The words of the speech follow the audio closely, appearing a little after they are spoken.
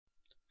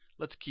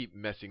let's keep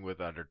messing with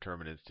our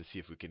determinants to see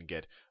if we can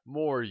get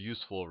more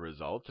useful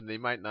results. And they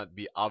might not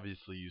be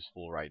obviously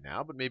useful right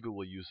now, but maybe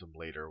we'll use them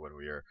later when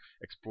we are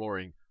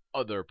exploring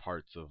other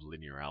parts of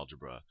linear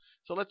algebra.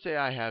 So let's say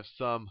I have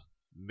some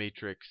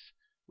matrix,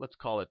 let's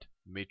call it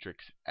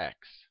matrix X.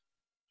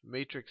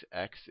 Matrix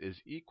X is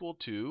equal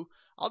to,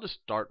 I'll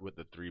just start with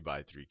the 3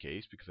 by 3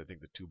 case because I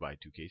think the 2 by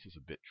 2 case is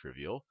a bit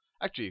trivial.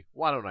 Actually,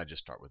 why don't I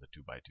just start with the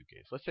 2 by 2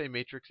 case? Let's say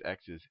matrix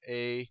X is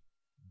A,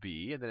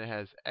 B, and then it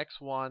has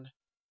x1,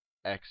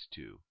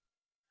 x2.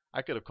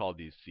 I could have called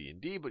these C and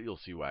D, but you'll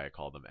see why I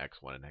call them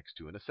x1 and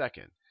x2 in a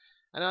second.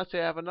 And now let's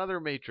say I have another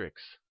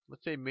matrix.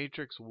 Let's say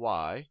matrix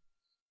Y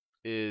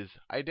is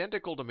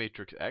identical to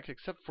matrix X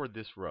except for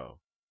this row.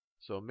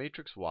 So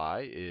matrix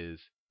Y is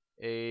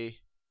A,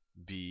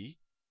 B,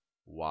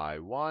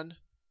 y1,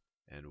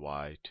 and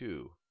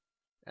y2.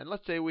 And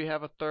let's say we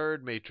have a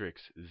third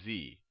matrix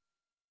Z.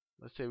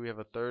 Let's say we have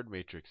a third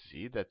matrix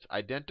Z that's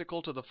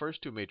identical to the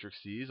first two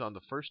matrices on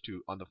the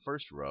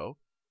first row.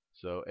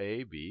 So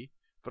A, B.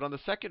 But on the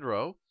second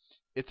row,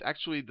 it's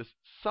actually the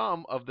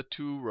sum of the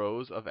two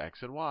rows of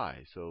X and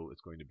Y. So it's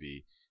going to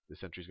be,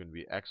 this entry is going to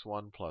be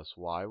x1 plus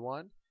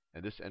y1.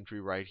 And this entry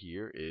right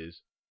here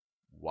is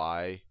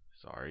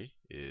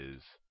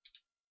is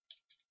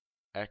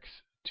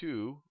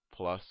x2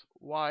 plus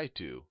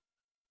y2.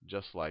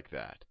 Just like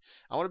that.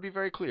 I want to be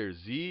very clear.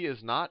 Z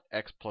is not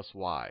x plus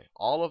y.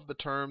 All of the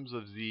terms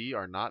of Z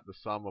are not the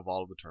sum of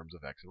all of the terms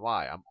of x and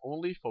y. I'm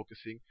only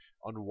focusing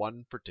on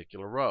one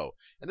particular row.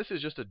 And this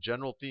is just a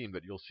general theme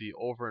that you'll see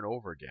over and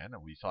over again,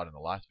 and we saw it in the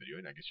last video,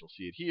 and I guess you'll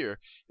see it here,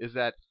 is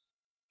that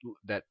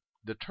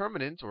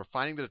determinants, or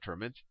finding the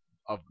determinants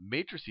of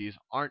matrices,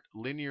 aren't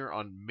linear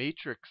on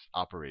matrix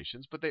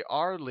operations, but they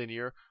are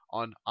linear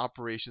on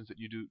operations that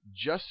you do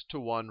just to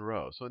one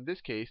row. So in this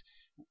case,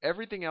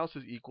 everything else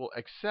is equal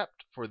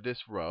except for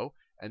this row,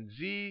 and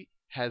Z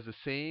has the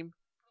same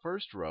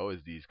first row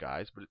as these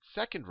guys, but its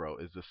second row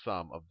is the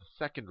sum of the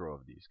second row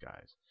of these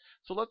guys.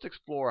 So let's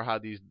explore how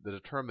the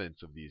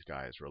determinants of these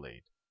guys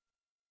relate.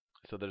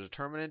 So the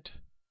determinant,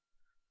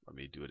 let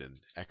me do it in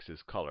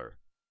X's color.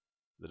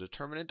 The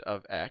determinant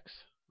of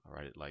X, I'll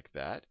write it like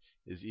that,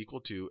 is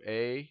equal to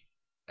A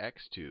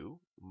x2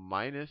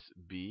 minus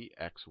B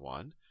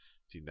x1.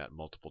 Seen that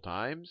multiple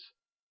times.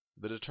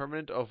 The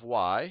determinant of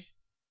Y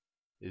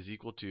is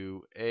equal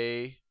to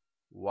A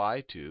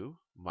y2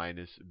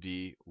 minus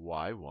B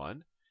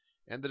y1.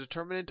 And the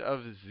determinant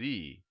of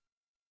Z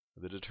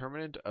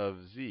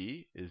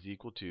is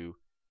equal to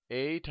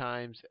A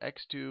times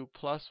x2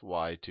 plus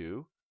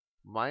y2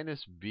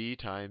 minus B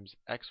times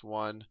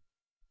x1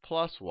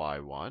 plus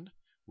y1,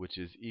 which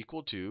is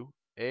equal to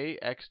A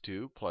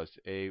x2 plus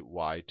A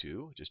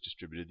y2, just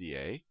distributed the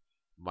A,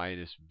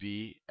 minus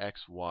B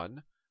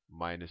x1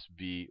 minus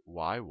B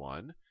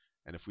y1.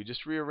 And if we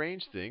just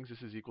rearrange things,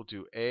 this is equal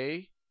to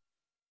A,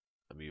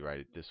 let me write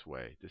it this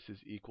way. This is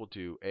equal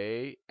to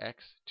A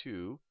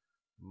x2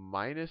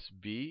 minus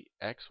B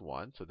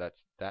x1. So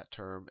that's that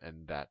term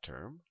and that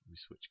term. Let me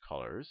switch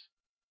colors.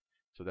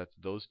 So that's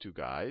those two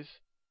guys.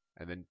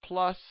 And then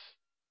plus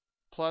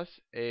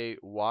A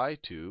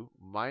y2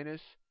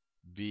 minus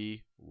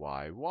B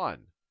y1.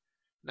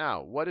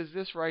 Now, what is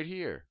this right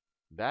here?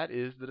 That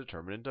is the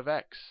determinant of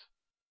X.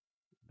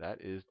 That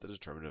is the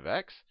determinant of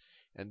X.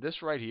 And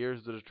this right here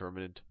is the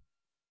determinant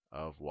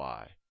of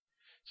Y.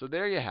 So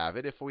there you have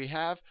it. If we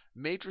have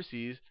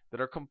matrices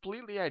that are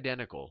completely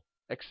identical,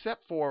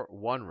 except for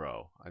one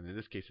row, and in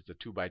this case it's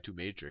a 2 by 2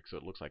 matrix, so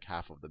it looks like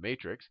half of the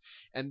matrix,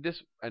 and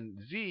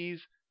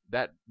Z's,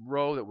 that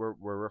row that we're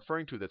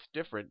referring to that's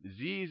different,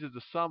 Z's is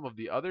the sum of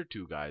the other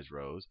two guys'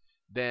 rows,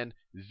 then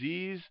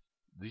Z's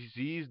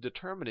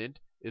determinant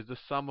is the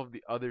sum of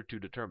the other two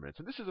determinants.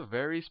 And this is a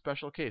very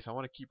special case. I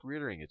want to keep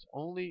reiterating. It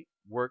only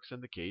works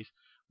in the case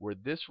where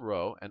this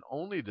row, and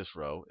only this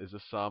row, is the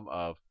sum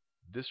of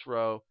this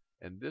row,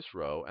 and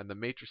the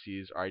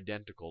matrices are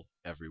identical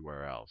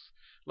everywhere else.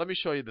 Let me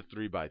show you the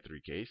 3 by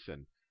 3 case,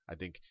 and I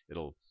think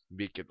it'll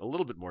make it a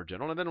little bit more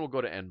general, and then we'll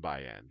go to n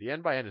by n. The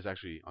n by n is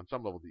actually, on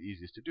some level, the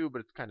easiest to do, but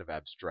it's kind of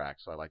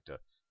abstract, so I like to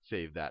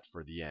save that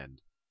for the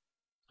end.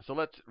 So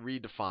let's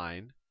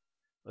redefine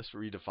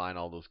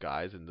all those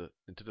guys into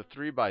the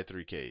 3 by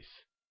 3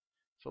 case.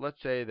 So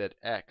let's say that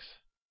X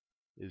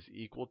is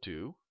equal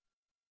to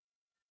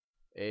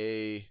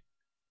A,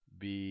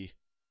 B,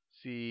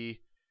 C.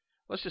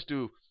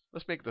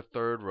 Let's make the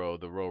third row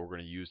the row we're going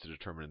to use to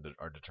determine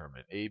our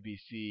determinant. A, B,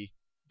 C,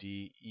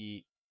 D,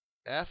 E,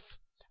 F.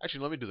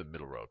 Actually, let me do the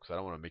middle row because I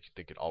don't want to make you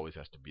think it always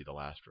has to be the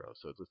last row.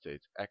 So let's say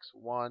it's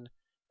x1,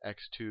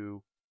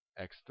 x2,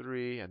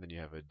 x3, and then you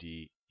have a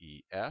D,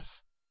 E, F.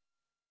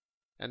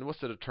 And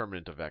what's the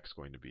determinant of X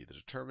going to be? The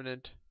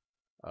determinant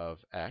of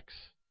X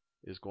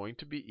is going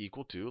to be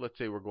equal to, let's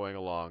say we're going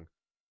along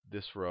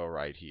this row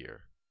right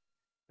here.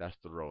 That's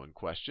the row in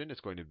question.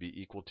 It's going to be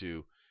equal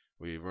to,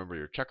 we remember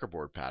your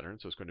checkerboard pattern,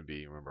 so it's going to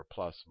be, remember,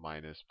 plus,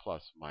 minus,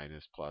 plus,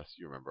 minus, plus.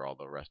 You remember all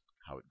the rest,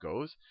 how it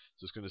goes.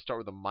 So it's going to start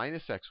with a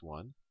minus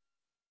x1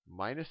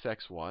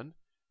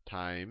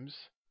 times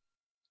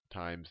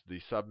times the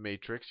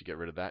submatrix. You get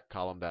rid of that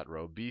column, that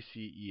row. B,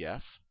 C, E,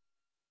 F.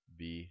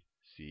 B,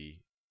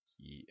 C,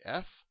 E,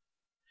 F.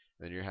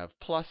 And then you have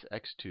plus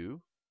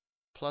x2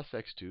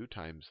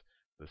 times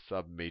the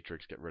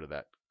submatrix. Get rid of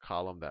that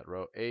column, that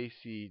row. A,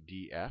 C,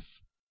 D, F.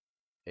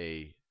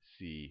 A,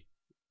 C,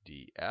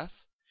 D, F.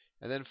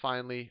 And then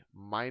finally,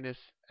 minus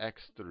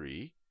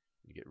x3.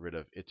 You get rid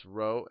of its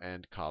row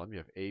and column. You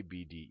have A,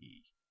 B, D,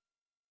 E.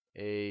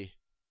 A,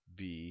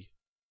 B,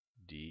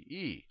 D,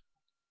 E.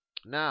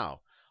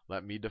 Now,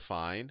 let me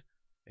define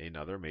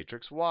another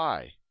matrix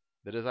Y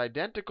that is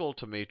identical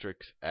to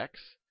matrix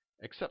X,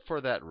 except for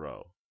that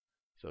row.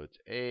 So it's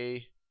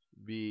A,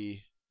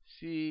 B,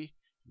 C,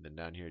 and then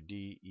down here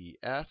D, E,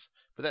 F.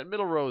 But that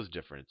middle row is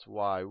different. It's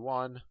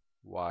Y1,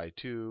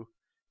 Y2,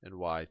 and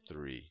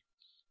Y3.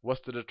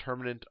 What's the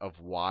determinant of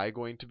Y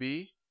going to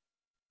be?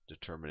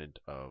 Determinant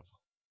of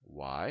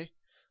Y.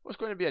 Well, it's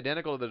going to be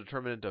identical to the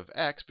determinant of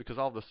X because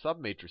all the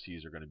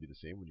submatrices are going to be the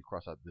same when you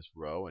cross out this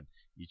row and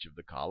each of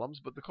the columns.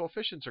 But the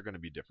coefficients are going to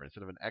be different.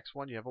 Instead of an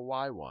X1, you have a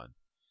Y1.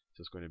 So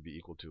it's going to be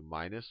equal to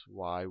minus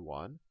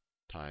Y1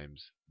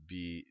 times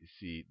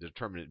BC,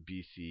 determinant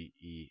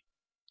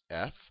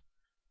BCEF,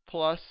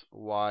 plus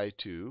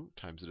Y2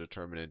 times the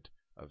determinant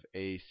of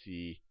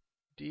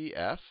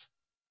ACDF,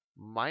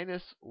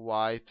 minus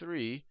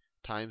Y3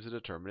 times the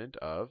determinant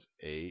of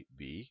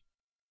ABDE.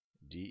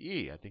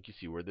 I think you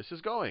see where this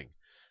is going.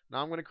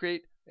 Now I'm going to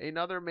create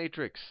another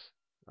matrix.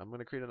 I'm going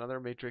to create another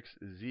matrix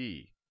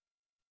Z.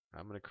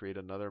 I'm going to create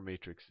another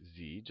matrix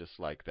Z just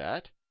like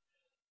that.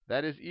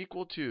 That is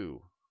equal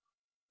to,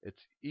 it's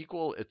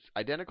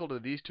identical to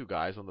these two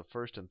guys on the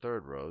first and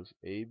third rows,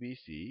 A, B,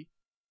 C,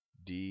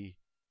 D,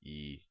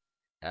 E,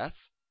 F,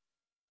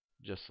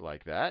 just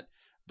like that.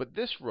 But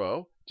this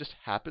row just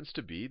happens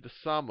to be the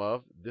sum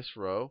of this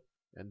row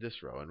and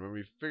this row. And when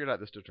we figured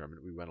out this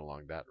determinant, we went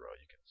along that row.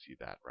 You can see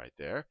that right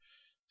there.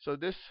 So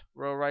this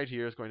row right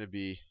here is going to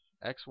be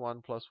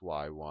x1 plus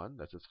y1.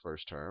 That's its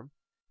first term.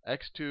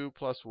 x2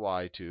 plus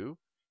y2.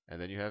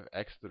 And then you have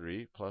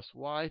x3 plus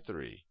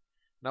y3.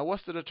 Now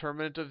what's the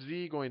determinant of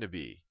z going to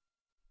be?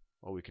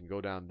 Well, we can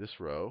go down this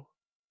row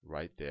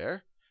right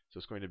there. So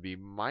it's going to be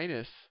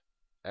minus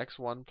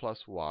x1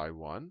 plus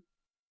y1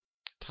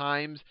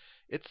 times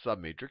its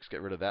submatrix.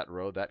 Get rid of that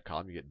row, that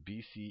column. You get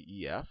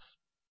BCEF.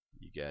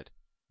 You get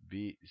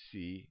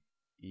BCEF.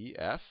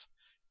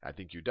 I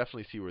think you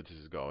definitely see where this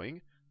is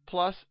going.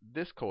 Plus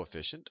this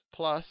coefficient,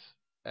 plus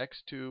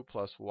x2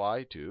 plus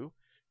y2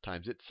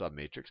 times its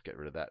submatrix. Get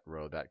rid of that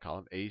row, that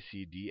column.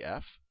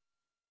 ACDF.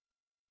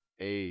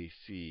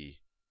 ACDF.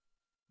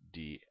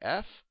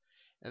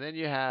 And then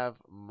you have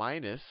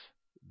minus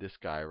this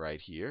guy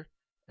right here,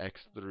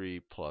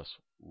 x3 plus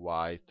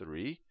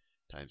y3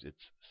 times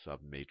its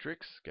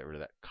submatrix. Get rid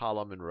of that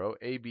column and row.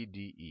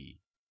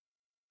 ABDE.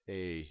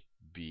 ABDE.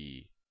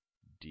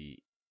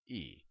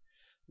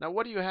 Now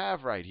what do you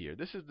have right here?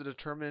 This is the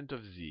determinant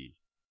of z.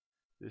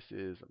 This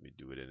is, let me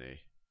do it in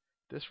a,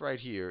 this right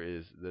here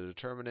is the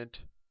determinant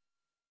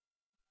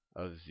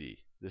of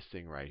z. This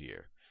thing right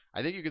here.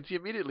 I think you can see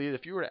immediately that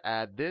if you were to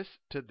add this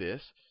to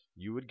this,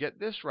 you would get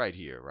this right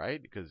here, right?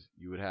 Because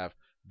you would have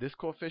this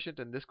coefficient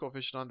and this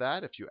coefficient on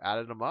that. If you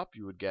added them up,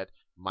 you would get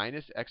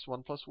minus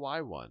x1 plus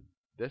y1.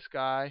 This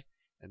guy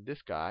and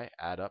this guy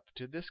add up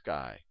to this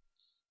guy.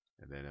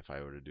 And then if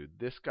I were to do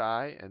this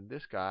guy and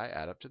this guy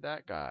add up to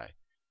that guy.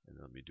 And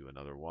let me do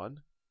another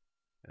one.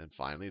 And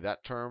finally,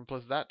 that term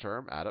plus that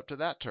term add up to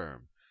that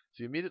term.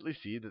 So you immediately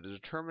see that the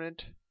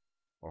determinant,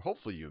 or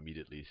hopefully you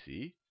immediately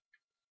see,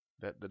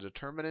 that the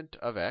determinant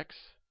of x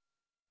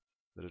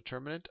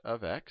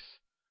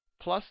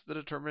plus the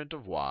determinant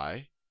of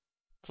y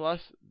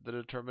plus the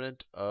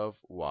determinant of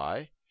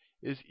y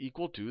is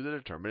equal to the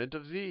determinant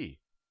of z,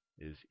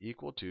 is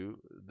equal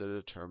to the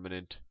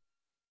determinant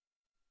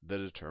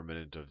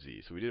of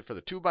z. So we did it for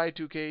the 2 by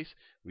 2 case.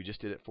 We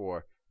just did it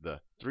for the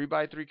 3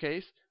 by 3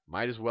 case.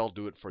 Might as well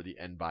do it for the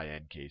n by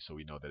n case so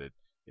we know that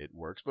it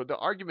works. But the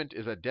argument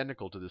is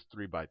identical to this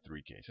 3 by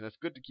 3 case. And that's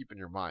good to keep in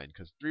your mind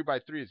because 3 by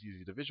 3 is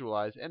easy to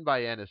visualize. N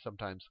by n is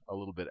sometimes a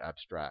little bit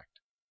abstract.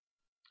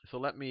 So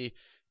let me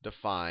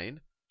redefine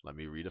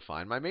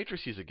my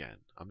matrices again.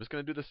 I'm just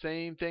going to do the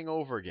same thing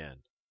over again.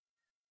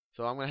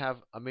 So I'm going to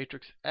have a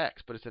matrix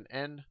X, but it's an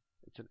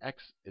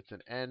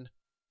n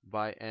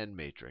by n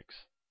matrix.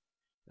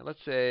 And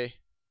let's say,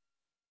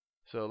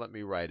 so let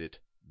me write it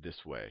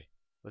this way.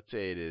 Let's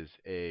say it is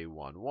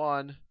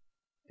A11,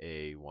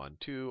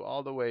 A12,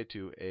 all the way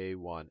to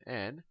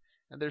A1n.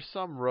 And there's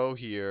some row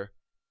here.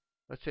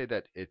 Let's say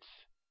that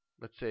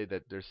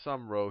there's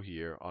some row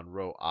here on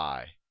row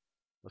I.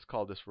 Let's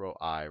call this row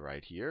I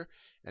right here.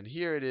 And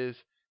here it is,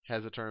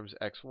 has the terms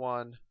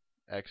x1,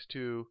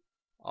 x2,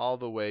 all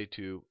the way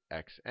to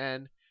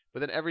xn. But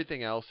then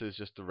everything else is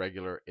just the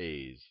regular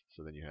a's.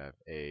 So then you have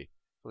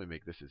let me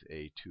make this as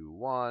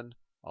A21,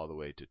 all the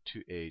way to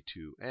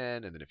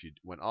A2n. And then if you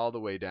went all the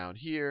way down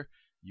here,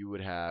 you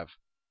would have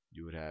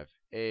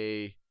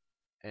AN1,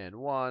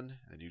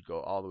 and you'd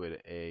go all the way to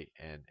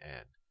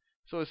ANN.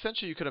 So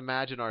essentially, you could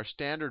imagine our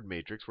standard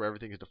matrix where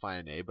everything is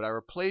defined in A, but I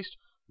replaced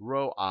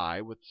row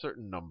I with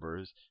certain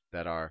numbers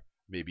that are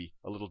maybe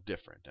a little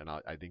different. And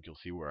I think you'll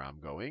see where I'm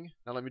going.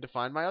 Now let me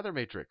define my other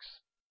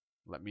matrix.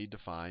 Let me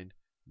define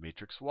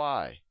matrix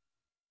Y.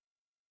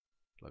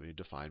 Let me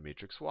define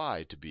matrix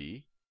Y to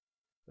be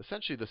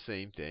essentially the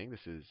same thing.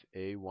 This is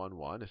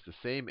A11. It's the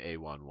same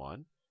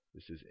A11.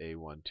 This is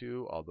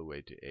A12 all the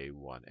way to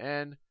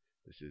A1n.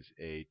 This is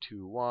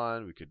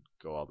A21. We could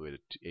go all the way to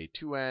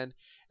A2n.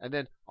 And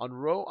then on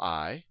row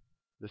I,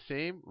 the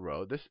same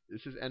row. This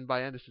is n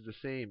by n. This is the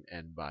same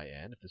n by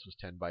n. If this was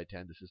 10 by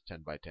 10, this is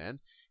 10 by 10.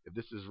 If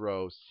this is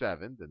row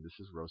 7, then this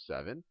is row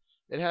 7.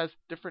 It has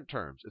different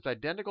terms. It's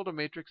identical to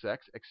matrix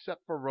X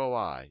except for row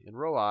I. In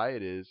row I,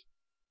 it is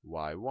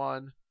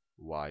Y1,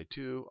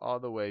 Y2, all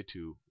the way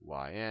to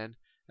Yn. And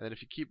then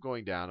if you keep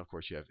going down, of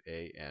course, you have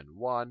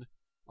AN1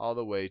 all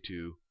the way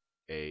to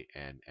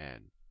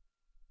ANN.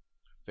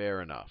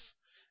 Fair enough.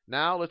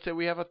 Now, let's say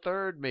we have a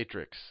third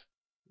matrix.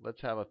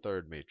 Let's have a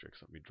third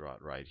matrix. Let me draw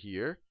it right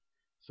here.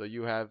 So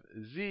you have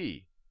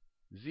Z.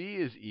 Z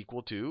is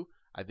equal to,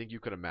 I think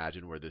you could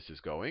imagine where this is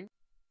going.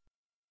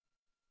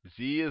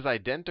 Z is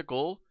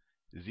identical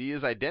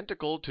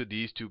to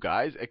these two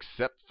guys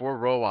except for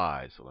row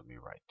I. So let me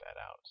write that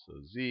out.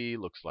 So Z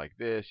looks like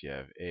this. You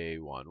have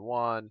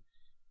A11,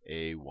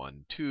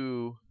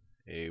 A12,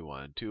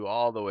 A12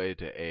 all the way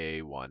to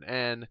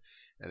A1n.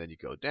 And then you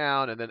go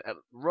down. And then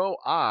row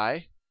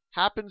I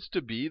happens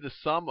to be the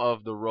sum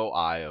of the row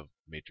I of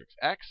matrix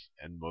X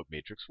and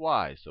matrix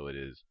Y. So it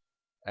is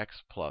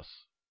X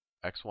plus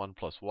X1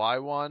 plus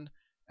Y1,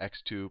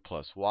 X2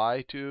 plus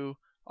Y2,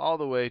 all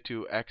the way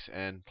to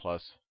Xn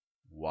plus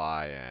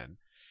Yn.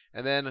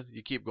 And then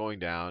you keep going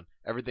down.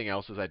 Everything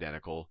else is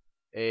identical.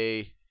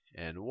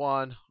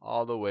 AN1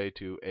 all the way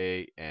to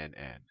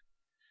ANN.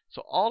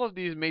 So all of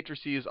these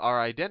matrices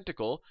are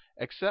identical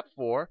except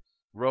for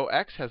row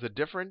X has a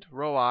different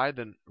row I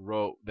than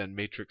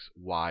matrix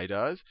Y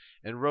does.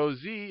 And row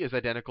Z is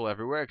identical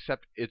everywhere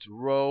except its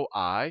row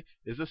I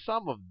is the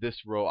sum of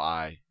this row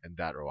I and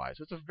that row I.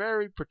 So it's a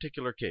very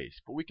particular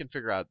case, but we can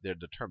figure out their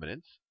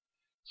determinants.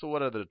 So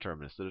what are the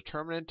determinants? The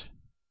determinant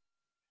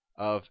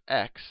of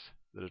X,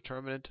 the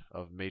determinant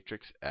of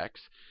matrix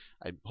X.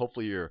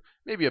 Hopefully you're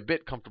maybe a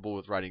bit comfortable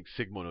with writing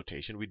sigma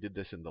notation. We did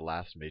this in the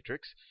last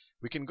matrix.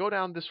 We can go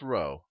down this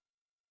row.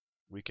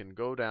 We can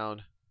go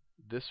down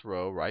this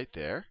row right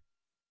there.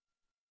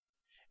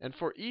 And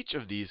for each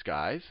of these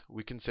guys,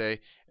 we can say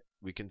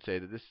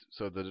that this,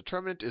 so the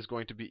determinant is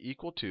going to be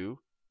equal to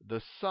the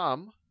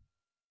sum.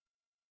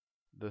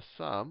 Let's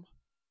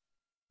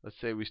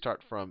say we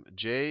start from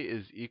j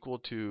is equal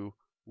to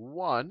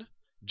 1.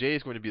 J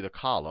is going to be the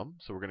column,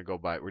 so we're going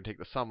to take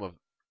the sum of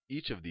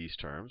each of these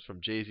terms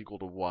from j is equal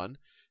to 1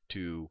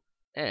 to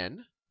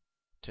n.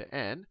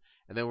 And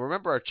then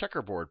remember our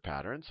checkerboard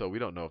pattern, so we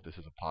don't know if this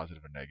is a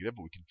positive or negative,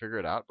 but we can figure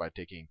it out by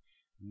taking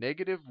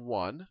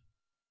 -1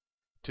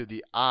 to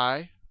the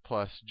I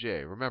plus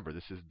j. Remember,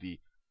 this is the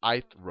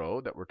ith row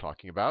that we're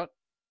talking about,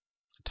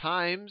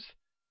 times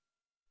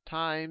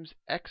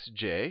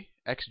xj.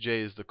 Xj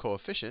is the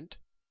coefficient,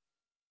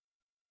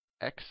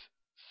 x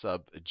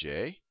sub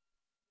j,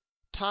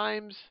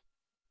 times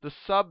the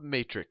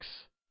submatrix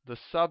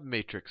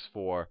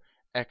for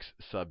x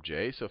sub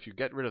j. So if you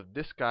get rid of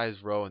this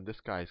guy's row and this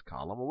guy's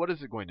column, well, what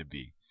is it going to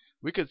be?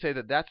 We could say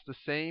that that's the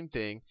same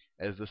thing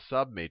as the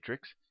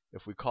submatrix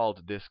if we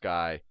called this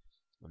guy,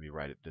 let me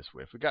write it this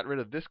way. If we got rid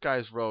of this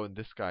guy's row and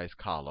this guy's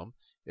column,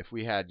 if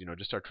we had,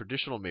 just our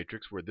traditional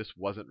matrix where this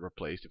wasn't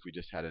replaced, if we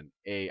just had an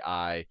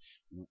AI1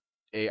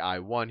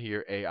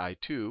 here,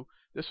 AI2,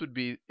 this would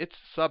be, its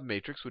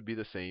submatrix would be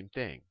the same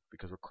thing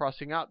because we're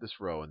crossing out this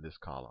row and this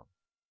column.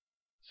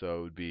 So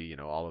it would be,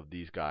 all of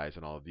these guys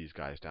and all of these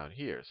guys down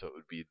here. So it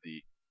would be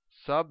the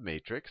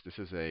submatrix. This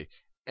is a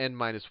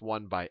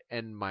n-1 by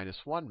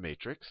n-1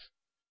 matrix.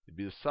 It would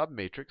be the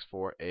submatrix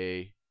for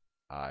Aij.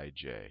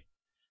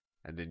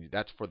 And then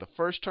that's for the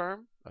first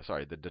term,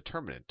 the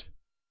determinant.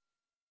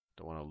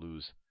 Don't want to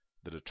lose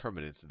the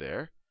determinant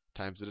there,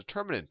 times the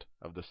determinant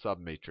of the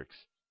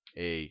submatrix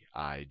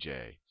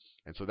Aij.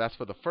 And so that's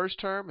for the first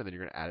term, and then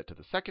you're going to add it to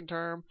the second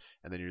term,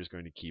 and then you're just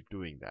going to keep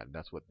doing that. And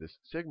that's what this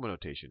sigma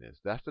notation is.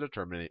 That's the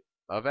determinant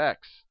of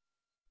x.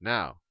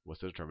 Now,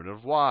 what's the determinant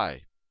of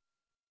y?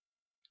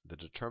 The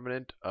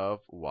determinant of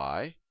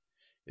y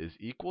is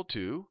equal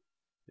to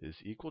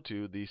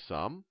the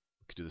sum.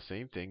 We could do the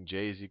same thing.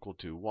 J is equal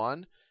to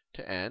 1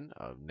 to n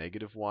of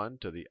 -1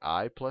 to the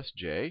I plus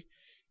j.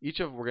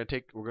 We're going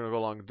to go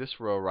along this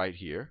row right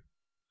here,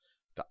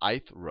 the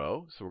ith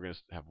row. So we're going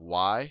to have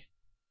y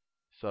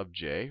sub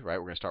j, right?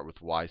 We're going to start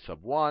with y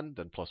sub 1,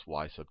 then plus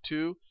y sub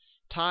 2,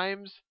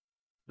 times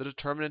the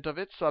determinant of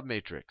its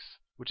submatrix,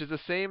 which is the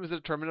same as the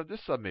determinant of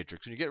this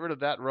submatrix. When you get rid of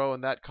that row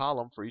and that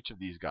column for each of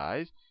these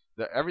guys,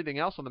 everything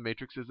else on the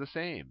matrix is the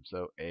same.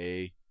 So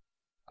Aij,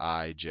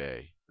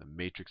 the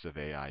matrix of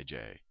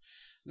Aij.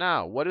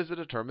 Now, what is the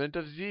determinant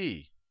of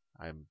z?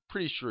 I'm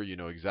pretty sure you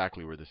know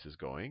exactly where this is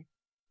going.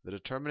 The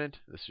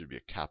determinant, this should be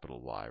a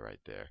capital Y right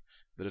there.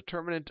 The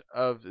determinant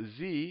of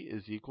z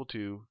is equal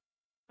to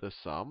the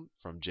sum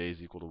from j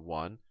is equal to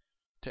 1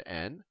 to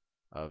n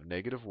of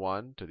negative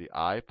 1 to the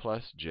I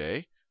plus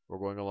j. We're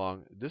going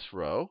along this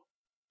row.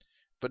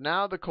 But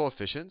now the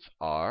coefficients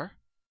are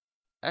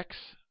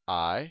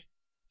xj,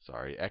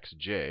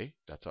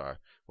 that's what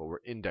we're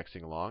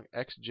indexing along,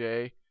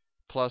 xj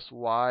plus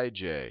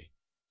yj.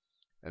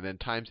 And then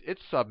times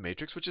its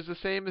submatrix, which is the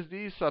same as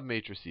these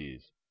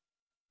submatrices.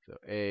 So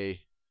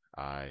A,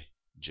 I,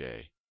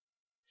 J.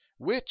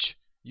 Which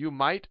you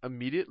might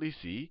immediately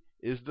see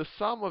is the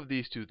sum of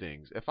these two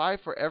things. If I,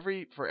 for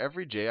every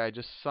j, I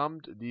just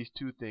summed these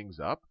two things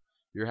up,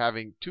 you're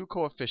having two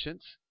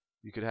coefficients.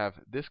 You could have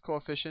this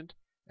coefficient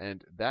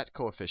and that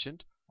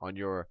coefficient on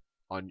your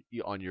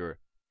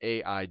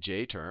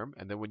aij term,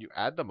 and then when you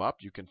add them up,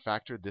 you can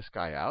factor this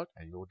guy out,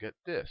 and you'll get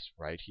this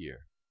right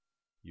here.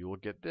 You will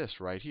get this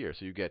right here.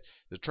 So you get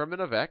the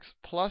determinant of x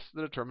plus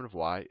the determinant of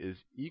y is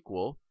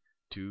equal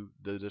to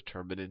the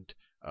determinant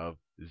of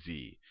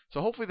z.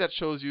 So hopefully that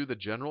shows you the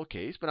general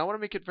case, but I want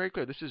to make it very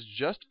clear. This is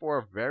just for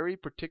a very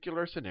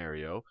particular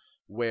scenario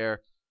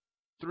where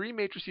three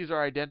matrices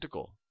are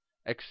identical,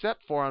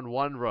 except for on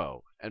one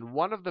row. And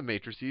one of the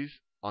matrices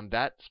on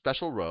that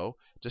special row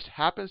just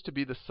happens to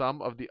be the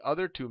sum of the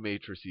other two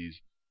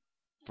matrices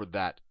for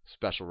that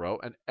special row,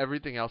 and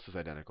everything else is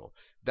identical.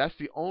 That's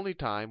the only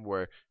time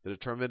where the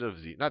determinant of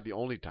z, not the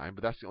only time,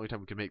 but that's the only time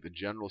we can make the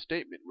general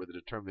statement where the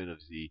determinant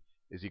of z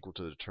is equal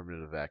to the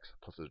determinant of x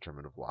plus the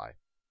determinant of y.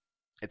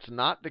 It's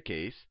not the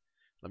case.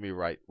 Let me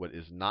write what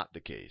is not the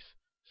case.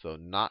 So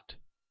not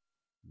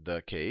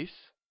the case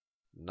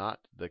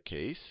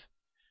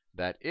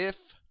that if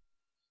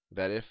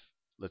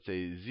let's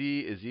say z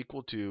is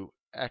equal to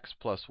x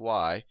plus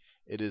y,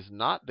 it is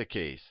not the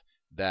case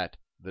that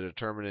the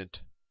determinant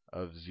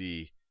of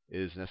z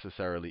is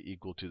necessarily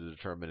equal to the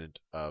determinant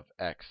of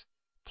x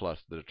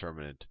plus the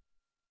determinant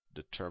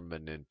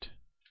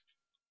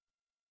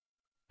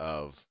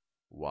of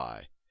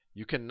y.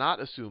 You cannot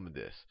assume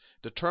this.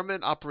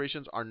 Determinant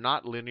operations are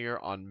not linear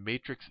on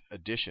matrix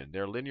addition.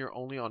 They're linear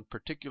only on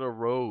particular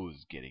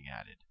rows getting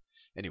added.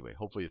 Anyway,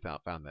 hopefully you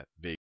found that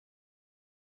vague.